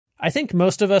I think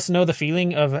most of us know the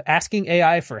feeling of asking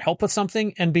AI for help with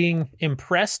something and being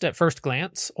impressed at first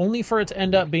glance, only for it to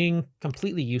end up being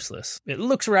completely useless. It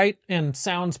looks right and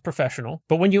sounds professional,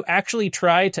 but when you actually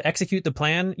try to execute the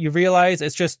plan, you realize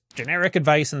it's just generic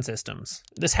advice and systems.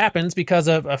 This happens because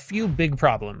of a few big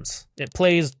problems. It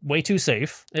plays way too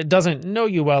safe, it doesn't know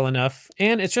you well enough,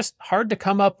 and it's just hard to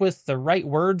come up with the right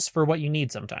words for what you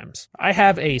need sometimes. I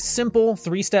have a simple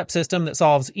 3-step system that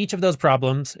solves each of those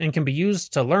problems and can be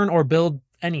used to learn or build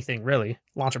anything, really.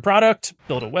 Launch a product,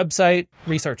 build a website,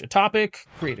 research a topic,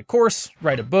 create a course,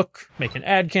 write a book, make an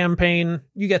ad campaign.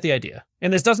 You get the idea.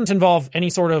 And this doesn't involve any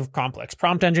sort of complex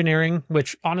prompt engineering,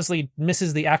 which honestly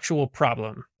misses the actual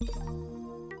problem.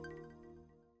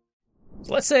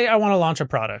 So let's say I want to launch a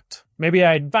product. Maybe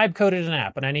I vibe coded an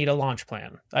app and I need a launch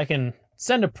plan. I can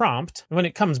send a prompt, and when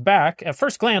it comes back, at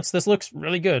first glance, this looks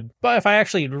really good. But if I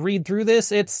actually read through this,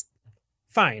 it's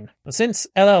fine. Since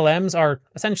LLMs are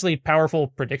essentially powerful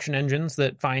prediction engines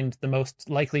that find the most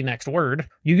likely next word,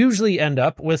 you usually end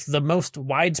up with the most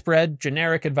widespread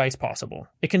generic advice possible.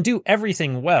 It can do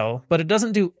everything well, but it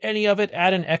doesn't do any of it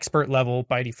at an expert level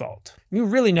by default. You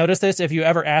really notice this if you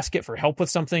ever ask it for help with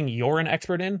something you're an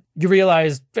expert in. You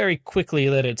realize very quickly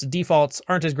that its defaults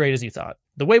aren't as great as you thought.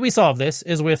 The way we solve this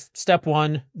is with step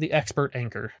 1, the expert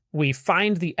anchor. We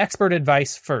find the expert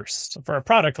advice first. For a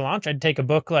product launch, I'd take a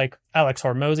book like Alex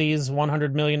Hormozi's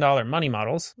 $100 Million Money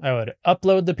Models. I would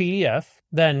upload the PDF,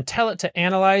 then tell it to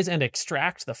analyze and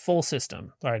extract the full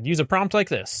system. So I'd use a prompt like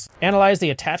this. Analyze the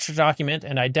attached document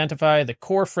and identify the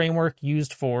core framework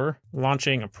used for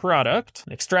launching a product.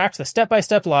 Extract the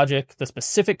step-by-step logic, the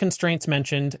specific constraints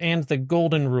mentioned, and the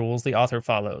golden rules the author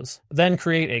follows. Then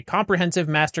create a comprehensive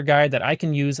master guide that I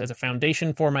can use as a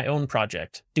foundation for my own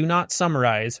project. Do not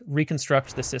summarize,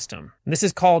 reconstruct the system. This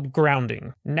is called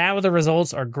grounding. Now the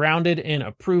results are grounded in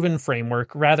a proven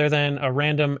framework rather than a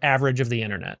random average of the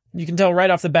internet. You can tell right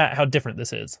off the bat how different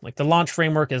this is. Like, the launch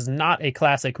framework is not a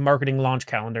classic marketing launch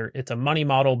calendar. It's a money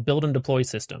model build and deploy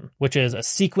system, which is a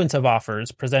sequence of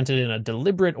offers presented in a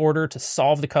deliberate order to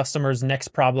solve the customer's next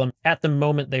problem at the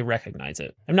moment they recognize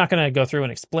it. I'm not going to go through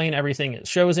and explain everything it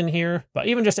shows in here, but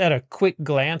even just at a quick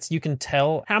glance, you can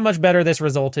tell how much better this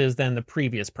result is than the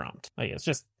previous prompt. Like, it's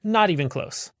just not even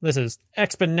close. This is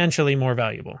exponentially more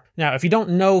valuable. Now, if you don't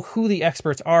know who the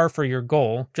experts are for your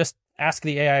goal, just ask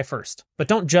the AI first. But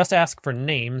don't just ask for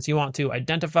names, you want to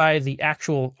identify the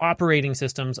actual operating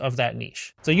systems of that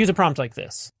niche. So use a prompt like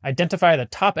this. Identify the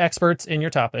top experts in your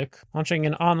topic, launching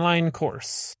an online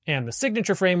course, and the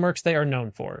signature frameworks they are known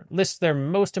for. List their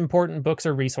most important books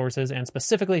or resources, and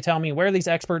specifically tell me where these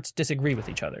experts disagree with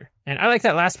each other. And I like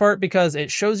that last part because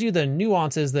it shows you the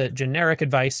nuances that generic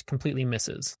advice completely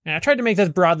misses. And I tried to make this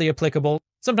broadly applicable.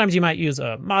 Sometimes you might use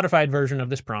a modified version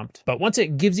of this prompt, but once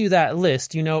it gives you that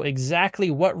list, you know exactly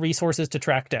what resources to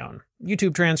track down.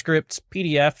 YouTube transcripts,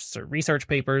 PDFs, or research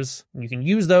papers. You can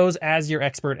use those as your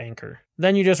expert anchor.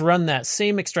 Then you just run that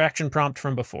same extraction prompt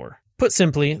from before. Put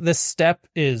simply, this step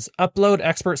is upload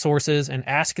expert sources and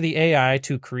ask the AI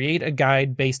to create a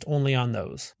guide based only on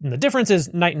those. And the difference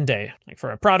is night and day. Like,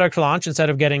 for a product launch, instead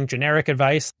of getting generic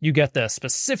advice, you get the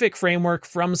specific framework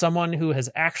from someone who has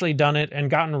actually done it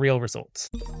and gotten real results.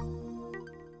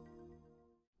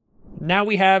 Now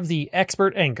we have the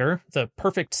expert anchor, the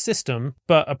perfect system,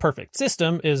 but a perfect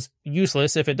system is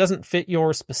useless if it doesn't fit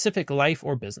your specific life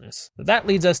or business. That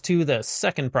leads us to the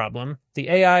second problem. The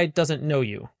AI doesn't know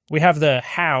you. We have the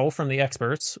how from the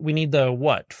experts. We need the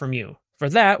what from you. For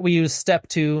that, we use step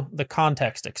 2, the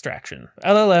context extraction.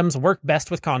 LLMs work best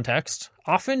with context.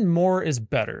 Often more is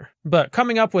better, but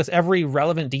coming up with every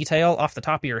relevant detail off the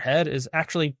top of your head is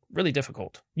actually really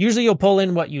difficult. Usually you'll pull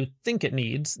in what you think it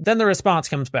needs, then the response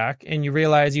comes back and you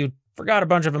realize you forgot a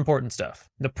bunch of important stuff.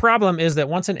 The problem is that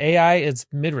once an AI is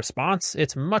mid-response,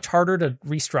 it's much harder to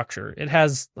restructure. It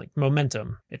has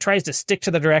momentum. It tries to stick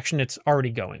to the direction it's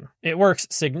already going. It works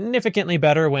significantly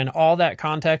better when all that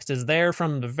context is there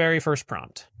from the very first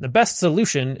prompt. The best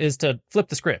solution is to flip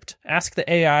the script. Ask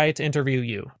the AI to interview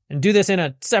you. And do this in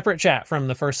a separate chat from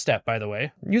the first step, by the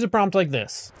way. Use a prompt like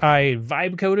this. I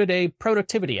vibe coded a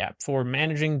productivity app for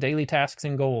managing daily tasks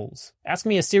and goals. Ask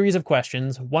me a series of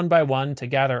questions, one by one, to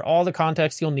gather all the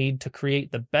context you'll need to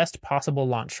create the best possible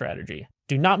launch strategy.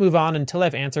 Do not move on until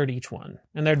I've answered each one.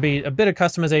 And there'd be a bit of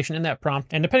customization in that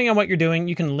prompt. And depending on what you're doing,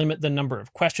 you can limit the number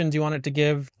of questions you want it to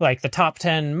give, like the top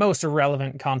 10 most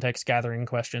relevant context gathering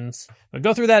questions. But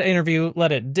go through that interview,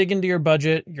 let it dig into your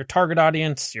budget, your target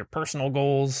audience, your personal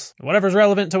goals, whatever's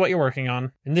relevant to what you're working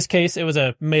on. In this case, it was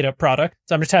a made-up product,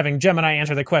 so I'm just having Gemini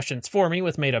answer the questions for me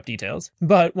with made-up details.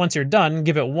 But once you're done,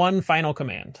 give it one final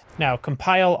command. Now,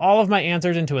 compile all of my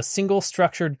answers into a single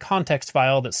structured context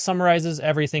file that summarizes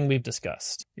everything we've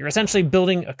discussed. You're essentially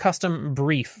building a custom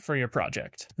brief for your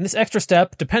project. And this extra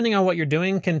step, depending on what you're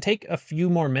doing, can take a few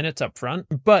more minutes up front,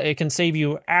 but it can save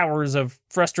you hours of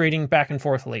frustrating back and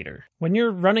forth later. When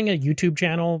you're running a YouTube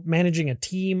channel, managing a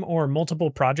team, or multiple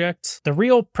projects, the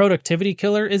real productivity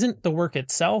killer isn't the work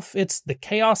itself, it's the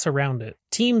chaos around it.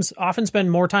 Teams often spend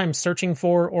more time searching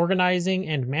for, organizing,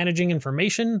 and managing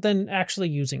information than actually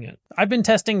using it. I've been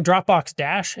testing Dropbox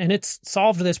Dash, and it's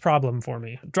solved this problem for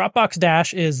me. Dropbox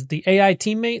Dash is the AI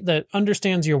teammate that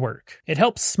understands your work. It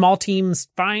helps small teams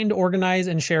find, organize,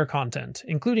 and share content,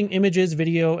 including images,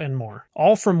 video, and more,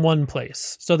 all from one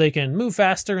place, so they can move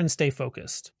faster and stay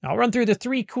focused. I'll run through the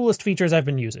 3 coolest features I've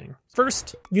been using.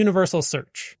 First, universal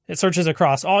search. It searches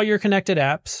across all your connected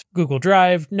apps, Google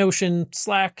Drive, Notion,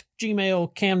 Slack,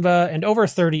 Gmail, Canva, and over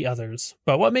 30 others.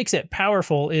 But what makes it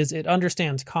powerful is it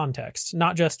understands context,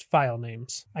 not just file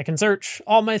names. I can search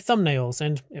all my thumbnails,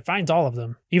 and it finds all of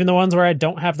them. Even the ones where I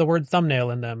don't have the word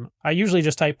thumbnail in them. I usually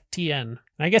just type TN.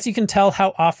 And I guess you can tell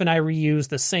how often I reuse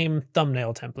the same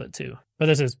thumbnail template too. But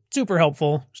this is super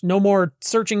helpful. No more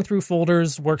searching through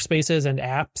folders, workspaces, and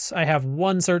apps. I have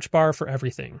one search bar for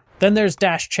everything. Then there's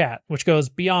Dash Chat, which goes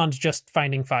beyond just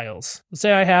finding files. Let's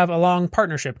say I have a long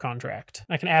partnership contract.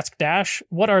 I can ask Dash,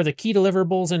 what are the key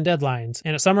deliverables and deadlines?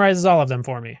 And it summarizes all of them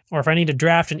for me. Or if I need to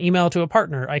draft an email to a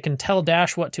partner, I can tell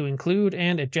Dash what to include,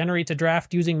 and it generates a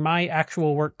draft using my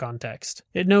actual work context.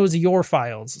 It knows your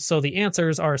files, so the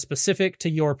answers are specific to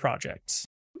your projects.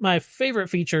 My favorite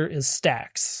feature is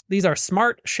stacks. These are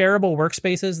smart, shareable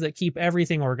workspaces that keep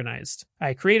everything organized.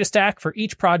 I create a stack for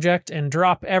each project and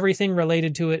drop everything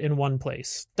related to it in one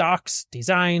place. Docs,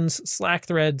 designs, Slack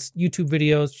threads, YouTube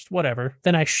videos, whatever.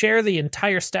 Then I share the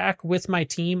entire stack with my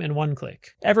team in one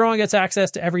click. Everyone gets access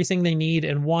to everything they need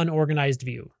in one organized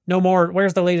view. No more,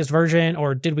 where's the latest version,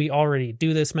 or did we already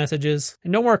do this messages?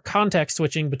 And no more context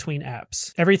switching between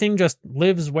apps. Everything just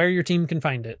lives where your team can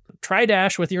find it. Try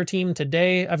Dash with your team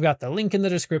today. I've got the link in the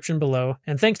description below.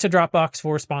 And thanks to Dropbox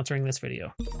for sponsoring this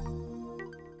video.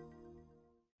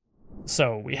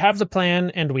 So we have the plan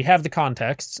and we have the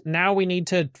context. Now we need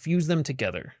to fuse them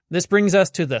together. This brings us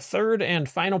to the third and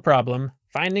final problem,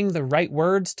 finding the right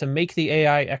words to make the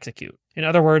AI execute. In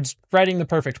other words, writing the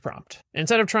perfect prompt.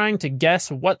 Instead of trying to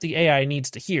guess what the AI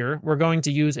needs to hear, we're going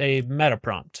to use a meta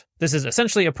prompt. This is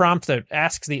essentially a prompt that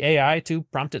asks the AI to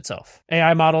prompt itself.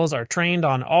 AI models are trained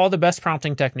on all the best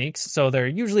prompting techniques, so they're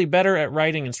usually better at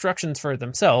writing instructions for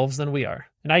themselves than we are.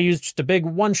 And I used just a big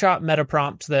one-shot meta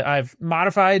prompt that I've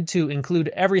modified to include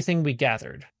everything we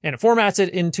gathered. And it formats it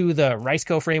into the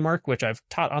RISCO framework, which I've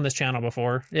taught on this channel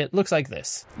before. It looks like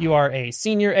this. You are a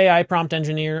senior AI prompt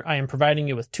engineer. I am providing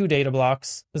you with 2 data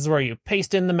blocks. This is where you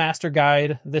paste in the master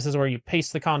guide. This is where you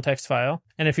paste the context file.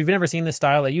 And if you've never seen this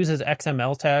style, it uses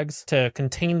XML tags to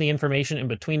contain the information in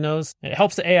between those. It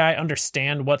helps the AI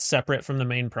understand what's separate from the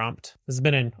main prompt. This has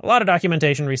been in a lot of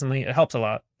documentation recently. It helps a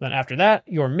lot. Then after that,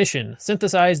 your mission.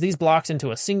 Synthesize these blocks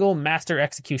into a single master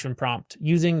execution prompt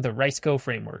using the RISCO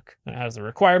framework. It has the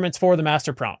requirements for the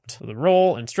master prompt. So the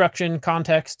role, instruction,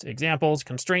 context, examples,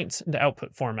 constraints, and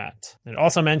output format. It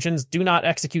also mentions do not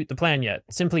execute the plan yet.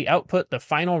 Simply output the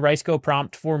final RISCO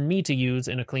prompt for me to use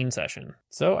in a clean session.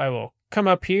 So I will come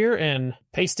up here and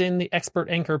paste in the expert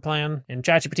anchor plan, and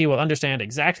ChatGPT will understand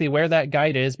exactly where that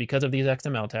guide is because of these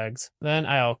XML tags. Then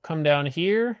I'll come down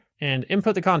here and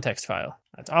input the context file.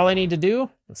 That's all I need to do,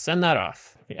 and send that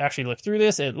off. If you actually look through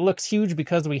this, it looks huge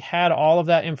because we had all of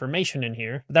that information in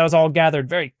here. That was all gathered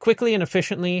very quickly and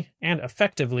efficiently and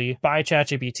effectively by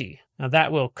ChatGPT. Now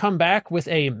that will come back with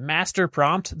a master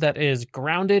prompt that is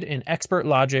grounded in expert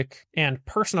logic and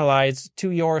personalized to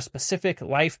your specific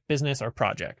life, business, or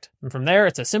project. And from there,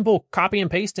 it's a simple copy and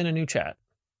paste in a new chat.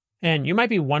 And you might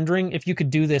be wondering if you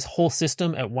could do this whole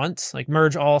system at once, like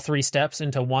merge all 3 steps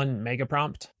into one mega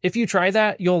prompt. If you try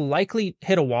that, you'll likely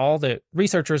hit a wall that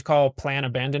researchers call plan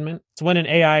abandonment. It's when an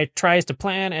AI tries to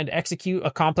plan and execute a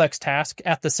complex task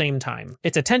at the same time.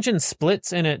 Its attention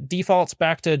splits and it defaults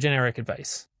back to generic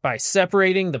advice. By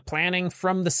separating the planning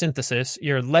from the synthesis,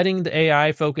 you're letting the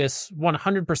AI focus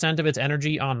 100% of its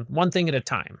energy on one thing at a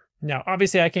time. Now,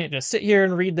 obviously, I can't just sit here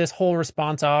and read this whole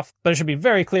response off, but it should be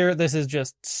very clear this is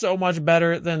just so much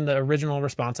better than the original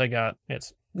response I got.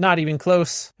 It's not even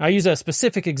close. I use a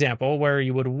specific example where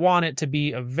you would want it to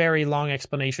be a very long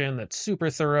explanation that's super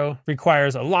thorough,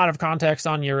 requires a lot of context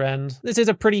on your end. This is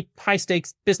a pretty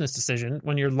high-stakes business decision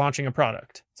when you're launching a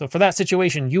product. So for that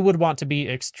situation, you would want to be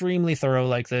extremely thorough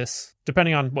like this.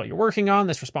 Depending on what you're working on,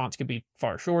 this response could be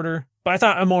far shorter. But I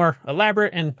thought a more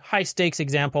elaborate and high-stakes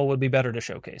example would be better to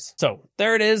showcase. So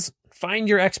there it is. Find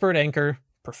your expert anchor,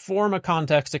 perform a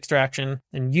context extraction,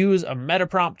 and use a meta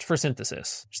prompt for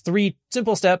synthesis. It's 3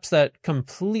 simple steps that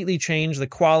completely change the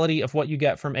quality of what you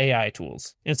get from AI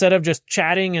tools. Instead of just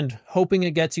chatting and hoping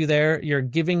it gets you there, you're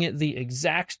giving it the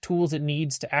exact tools it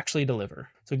needs to actually deliver.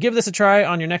 So give this a try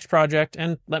on your next project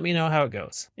and let me know how it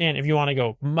goes. And if you want to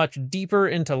go much deeper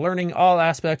into learning all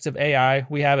aspects of AI,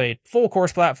 we have a full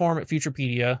course platform at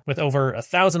Futurepedia with over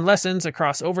 1,000 lessons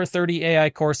across over 30 AI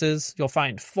courses. You'll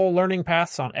find full learning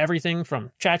paths on everything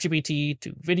from ChatGPT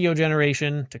to video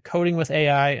generation to coding with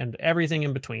AI and everything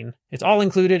in between. It's all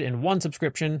included in one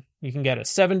subscription. You can get a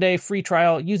 7-day free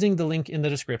trial using the link in the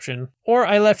description. Or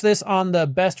I left this on the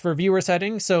best for viewer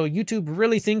setting, so YouTube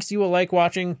really thinks you will like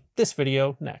watching this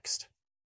video next.